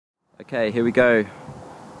Okay, here we go.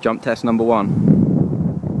 Jump test number 1.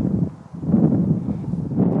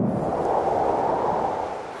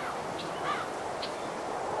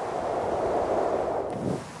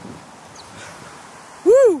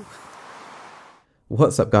 Woo!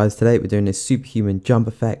 What's up guys, today we're doing this superhuman jump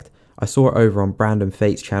effect. I saw it over on Brandon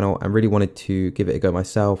Fate's channel and really wanted to give it a go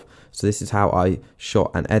myself. So this is how I shot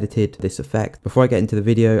and edited this effect. Before I get into the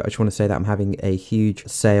video, I just want to say that I'm having a huge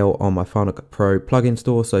sale on my Final Cut Pro plugin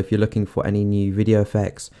store. So if you're looking for any new video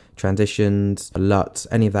effects, transitions, LUTs,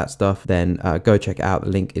 any of that stuff, then go check it out. The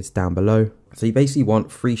link is down below. So you basically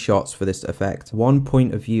want 3 shots for this effect. One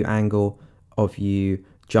point of view angle of you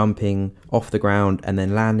jumping off the ground and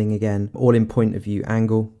then landing again, all in point of view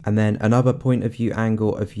angle, and then another point of view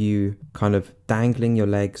angle of you kind of dangling your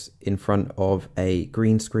legs in front of a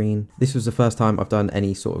green screen. This was the first time I've done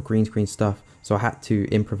any sort of green screen stuff, so I had to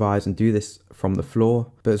improvise and do this from the floor,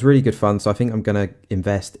 but it's really good fun. So I think I'm gonna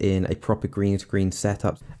invest in a proper green screen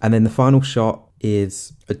setup. And then the final shot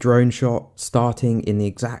is a drone shot starting in the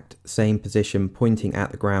exact same position, pointing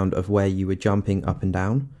at the ground of where you were jumping up and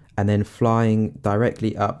down, and then flying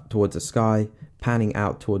directly up towards the sky, panning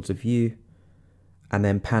out towards the view, and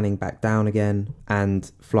then panning back down again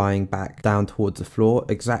and flying back down towards the floor,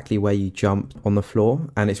 exactly where you jumped on the floor.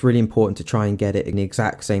 And it's really important to try and get it in the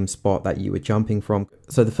exact same spot that you were jumping from.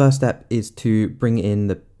 So the first step is to bring in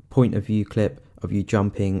the point of view clip of you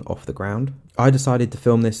jumping off the ground. I decided to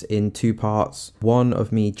film this in 2 parts, one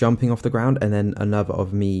of me jumping off the ground and then another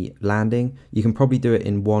of me landing. You can probably do it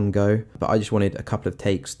in one go, but I just wanted a couple of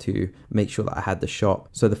takes to make sure that I had the shot.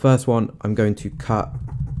 So the first one, I'm going to cut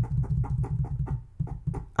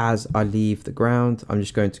as I leave the ground. I'm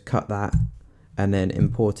just going to cut that and then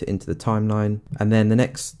import it into the timeline. And then the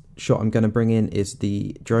next shot I'm going to bring in is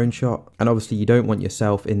the drone shot, and obviously you don't want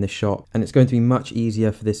yourself in the shot, and it's going to be much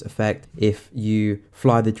easier for this effect if you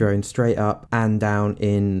fly the drone straight up and down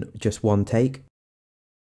in just one take.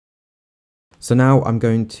 So now I'm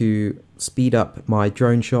going to speed up my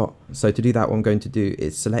drone shot. So to do that, what I'm going to do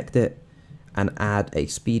is select it and add a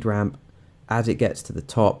speed ramp. As it gets to the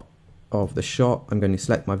top of the shot, I'm going to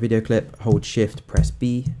select my video clip, hold shift, press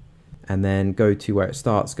B, and then go to where it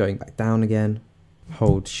starts going back down again.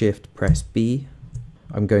 Hold shift, press B.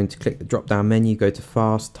 I'm going to click the drop down menu, go to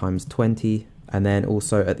fast times 20, and then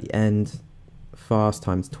also at the end, fast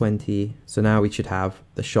times 20. So now we should have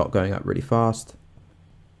the shot going up really fast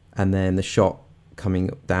and then the shot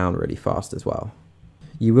coming down really fast as well.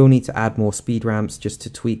 You will need to add more speed ramps just to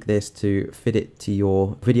tweak this to fit it to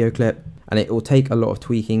your video clip, and it will take a lot of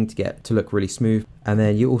tweaking to get to look really smooth. And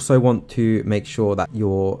then you also want to make sure that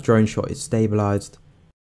your drone shot is stabilized.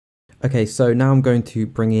 Okay, so now I'm going to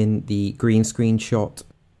bring in the green screen shot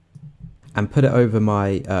and put it over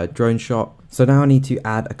my drone shot. So now I need to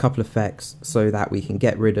add a couple of effects so that we can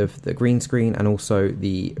get rid of the green screen and also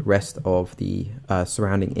the rest of the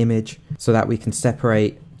surrounding image, so that we can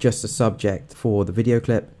separate just the subject for the video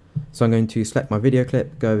clip. So I'm going to select my video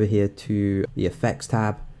clip, go over here to the effects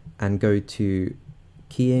tab and go to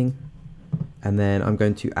keying, and then I'm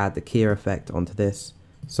going to add the keyer effect onto this.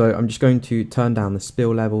 So I'm just going to turn down the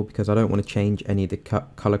spill level because I don't want to change any of the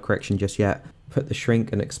color correction just yet. Put the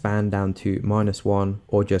shrink and expand down to -1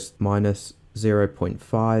 or just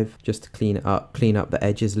 -0.5 just to clean it up, clean up the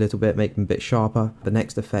edges a little bit, make them a bit sharper. The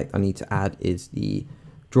next effect I need to add is the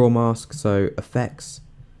draw mask. So effects,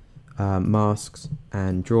 masks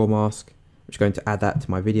and draw mask. I'm just going to add that to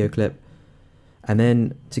my video clip. And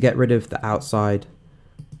then to get rid of the outside,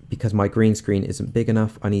 because my green screen isn't big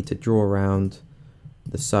enough, I need to draw around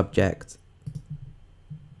the subject.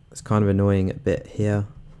 It's kind of annoying a bit here.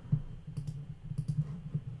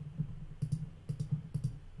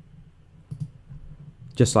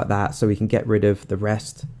 Just like that, so we can get rid of the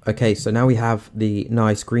rest. Okay, so now we have the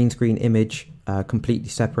nice green screen image completely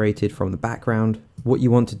separated from the background. What you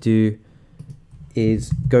want to do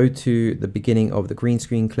is go to the beginning of the green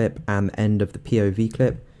screen clip and the end of the POV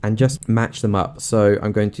clip and just match them up. So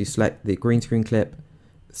I'm going to select the green screen clip,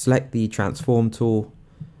 select the transform tool,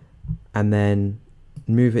 and then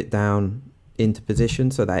move it down into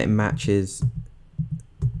position so that it matches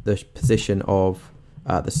the position of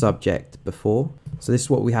the subject before. So this is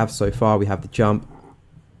what we have so far. We have the jump.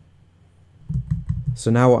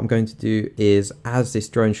 So now what I'm going to do is, as this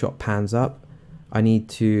drone shot pans up, I need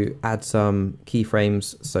to add some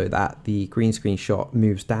keyframes so that the green screen shot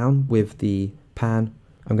moves down with the pan.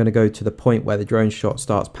 I'm going to go to the point where the drone shot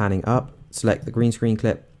starts panning up, select the green screen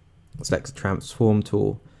clip, select the transform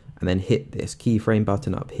tool, and then hit this keyframe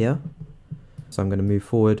button up here. So I'm going to move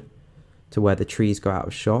forward to where the trees go out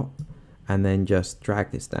of shot and then just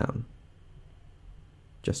drag this down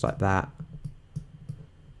just like that.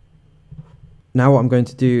 Now what I'm going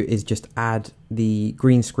to do is just add the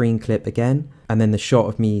green screen clip again, and then the shot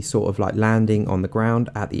of me sort of like landing on the ground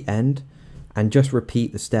at the end, and just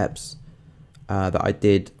repeat the steps that I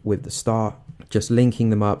did with the start, just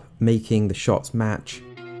linking them up, making the shots match.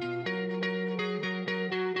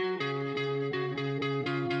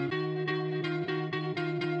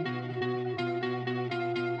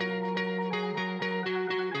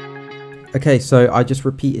 Okay, so I just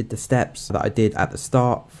repeated the steps that I did at the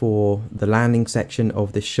start for the landing section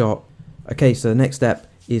of this shot. Okay, so the next step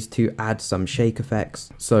is to add some shake effects.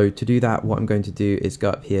 So to do that, what I'm going to do is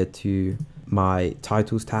go up here to my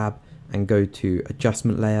titles tab and go to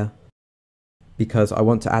adjustment layer, because I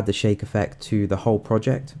want to add the shake effect to the whole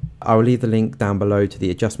project. I will leave the link down below to the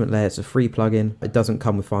adjustment layer. It's a free plugin. It doesn't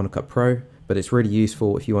come with Final Cut Pro, but it's really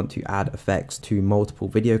useful if you want to add effects to multiple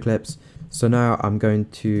video clips. So now I'm going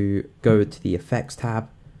to go to the effects tab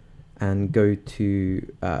and go to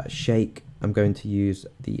shake. I'm going to use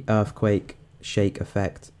the earthquake shake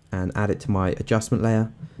effect and add it to my adjustment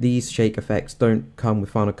layer. These shake effects don't come with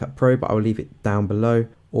Final Cut Pro, but I'll leave it down below.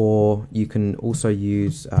 Or you can also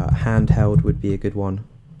use handheld would be a good one,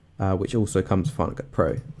 which also comes with Final Cut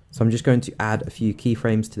Pro. So I'm just going to add a few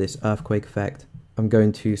keyframes to this earthquake effect. I'm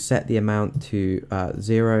going to set the amount to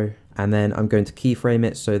 0, and then I'm going to keyframe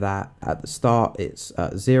it so that at the start it's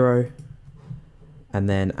 0, and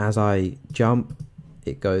then as I jump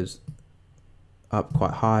it goes up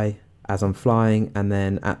quite high as I'm flying, and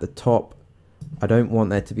then at the top I don't want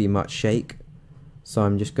there to be much shake, so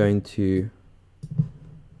I'm just going to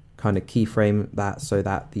kind of keyframe that so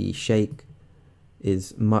that the shake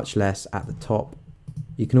is much less at the top.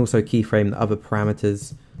 You can also keyframe the other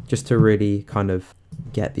parameters just to really kind of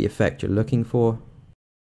get the effect you're looking for.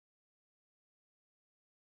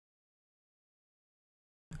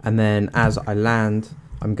 And then as I land,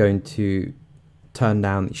 I'm going to turn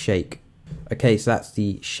down the shake. Okay, so that's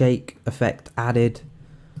the shake effect added.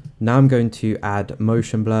 Now I'm going to add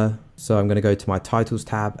motion blur. So I'm going to go to my titles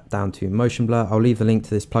tab, down to motion blur. I'll leave the link to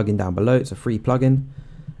this plugin down below. It's a free plugin.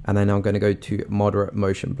 And then I'm going to go to moderate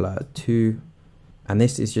motion blur 2. And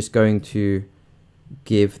this is just going to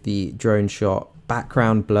give the drone shot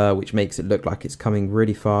background blur, which makes it look like it's coming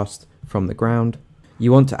really fast from the ground.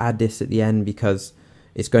 You want to add this at the end because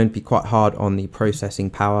it's going to be quite hard on the processing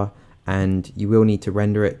power, and you will need to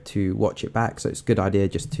render it to watch it back. So it's a good idea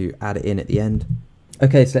just to add it in at the end.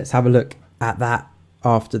 Okay, so let's have a look at that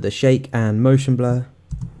after the shake and motion blur.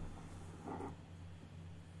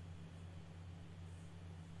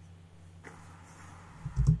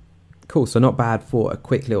 Cool, so not bad for a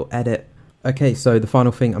quick little edit. Okay, so the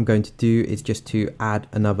final thing I'm going to do is just to add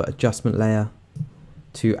another adjustment layer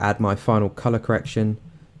to add my final color correction.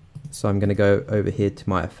 So I'm going to go over here to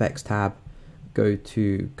my effects tab, go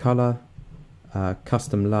to color,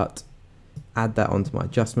 custom LUT, add that onto my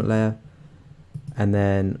adjustment layer. And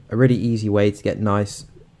then a really easy way to get nice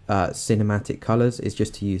cinematic colors is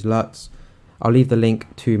just to use LUTs. I'll leave the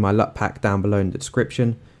link to my LUT pack down below in the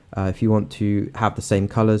description if you want to have the same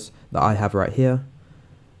colors that I have right here.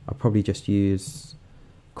 I'll probably just use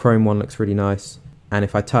Chrome one, looks really nice. And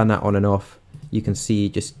if I turn that on and off, you can see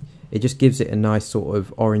it just gives it a nice sort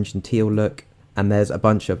of orange and teal look. And there's a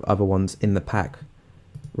bunch of other ones in the pack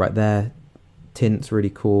right there. Tint's really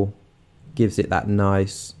cool, gives it that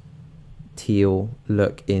nice teal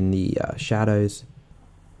look in the shadows.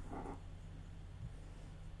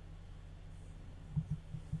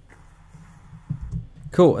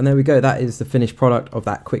 Cool, and there we go. That is the finished product of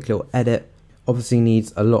that quick little edit. Obviously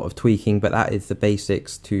needs a lot of tweaking, but that is the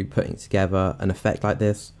basics to putting together an effect like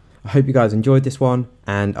this. I hope you guys enjoyed this one,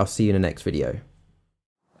 and I'll see you in the next video.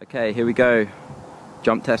 Okay, here we go.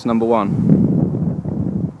 Jump test number 1.